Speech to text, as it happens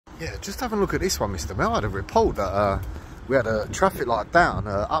Yeah, just having a look at this one, Mr. Mel. I had a report that we had a traffic light down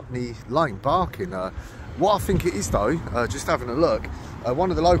Upney Lane barking. What I think it is though, just having a look,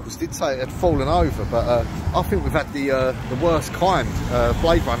 one of the locals did say it had fallen over, but I think we've had the worst kind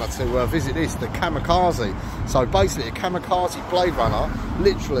Bladerunner to visit this, the Kamikaze. So basically a Kamikaze Bladerunner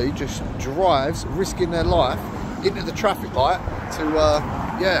literally just drives, risking their life, into the traffic light to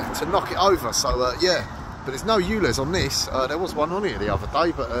yeah, to knock it over. So yeah, but there's no ULEZ on this. There was one on here the other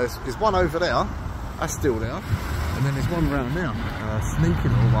day, but there's one over there, that's still there, and then there's one around there, sneaky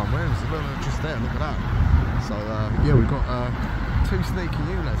little one. Where is it? Look, just there, look at that. So yeah, we've got two sneaky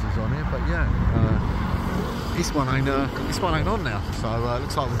ULEZs on here, but yeah, this one ain't on now. So it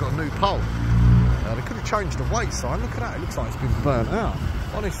looks like we've got a new pole. They could have changed the weight sign. Look at that, it looks like it's been burnt out.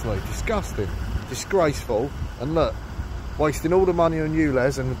 Honestly, disgusting, disgraceful. And look, wasting all the money on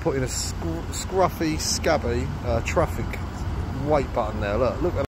ULEZ and putting a scruffy, scabby traffic weight button there. Look at that.